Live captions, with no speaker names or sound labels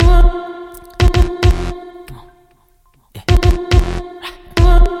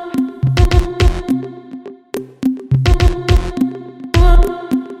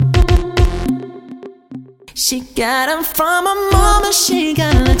She got 'em from her mama, she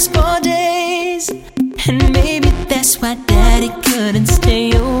got looks for days. And maybe that's why daddy couldn't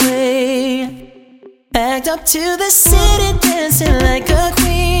stay away. Backed up to the city, dancing like a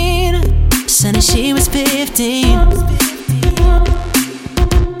queen. Sonny, she was 15,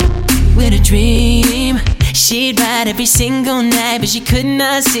 with a dream. She'd ride every single night, but she could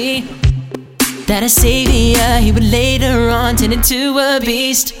not see that a savior, he would later on turn into a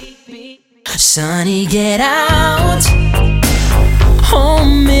beast. Sonny, get out.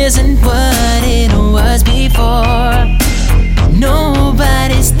 Home isn't what it was before.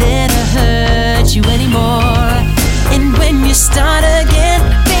 Nobody's there to hurt you anymore. And when you start again,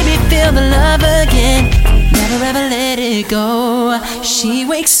 baby, feel the love again. Never ever let it go. She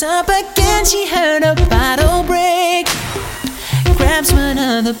wakes up again, she heard a bottle break. Grabs one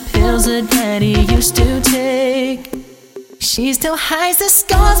of the pills that daddy used to take. She still hides the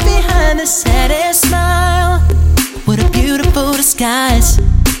scars behind the saddest smile. What a beautiful disguise.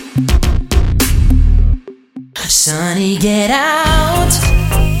 Sonny, get out.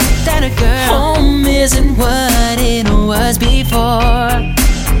 That a girl home isn't what it was before.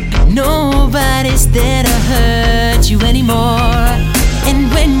 Nobody's there to hurt you anymore.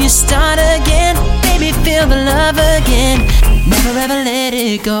 And when you start again, baby, feel the love again. Never ever let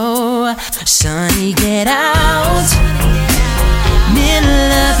it go. Sonny, get out.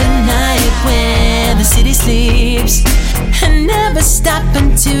 Middle of the night when the city sleeps. And never stop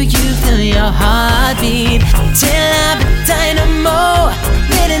until you feel your heartbeat. Till I'm a dynamo,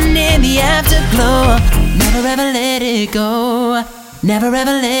 written in the afterglow. Never ever let it go. Never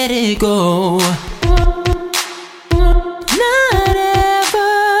ever let it go. Not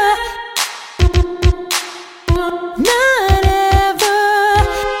ever. Not ever.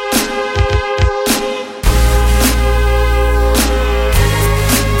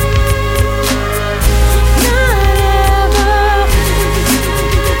 Not ever. Not ever.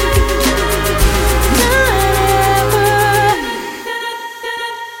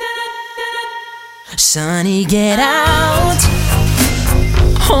 Sonny, get out.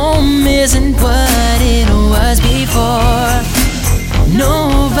 Home isn't what it was before.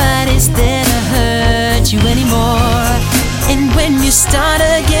 Nobody's there to hurt you anymore. And when you start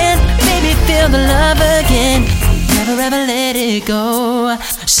again, baby, feel the love again. Never ever let it go.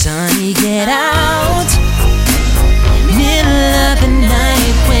 Sonny, get out. Middle of the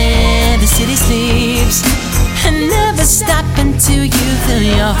night when the city sleeps. And never stop until you feel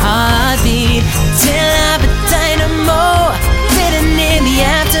your heartbeat. Till I'm a dynamo, written in the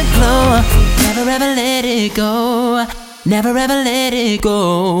afterglow. Never ever let it go. Never ever let it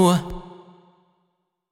go.